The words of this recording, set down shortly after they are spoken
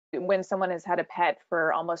when someone has had a pet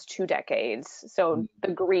for almost 2 decades. So Mm.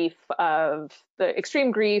 the grief of the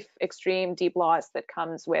extreme grief, extreme deep loss that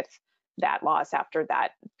comes with that loss after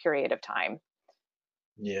that period of time.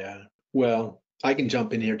 Yeah. Well, I can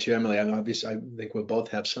jump in here too, Emily. I'm obviously, I think we'll both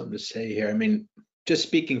have something to say here. I mean, just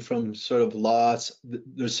speaking from sort of loss,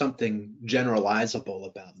 there's something generalizable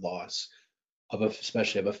about loss of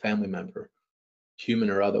especially of a family member, human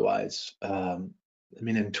or otherwise. I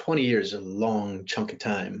mean, in 20 years, a long chunk of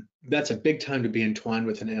time. That's a big time to be entwined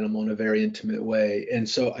with an animal in a very intimate way. And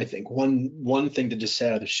so I think one thing to just say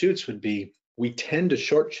out of the chutes would be we tend to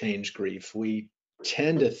shortchange grief. We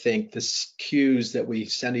tend to think the cues that we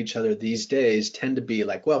send each other these days tend to be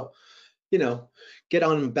like, well, you know, get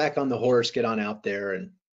on back on the horse, get on out there,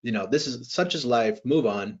 and this is such as life, move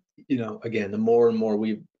on. Again, the more and more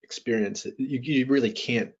we experience it, you really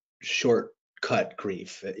can't shortcut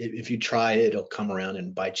grief. If you try, it'll come around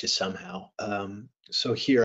and bite you somehow. So here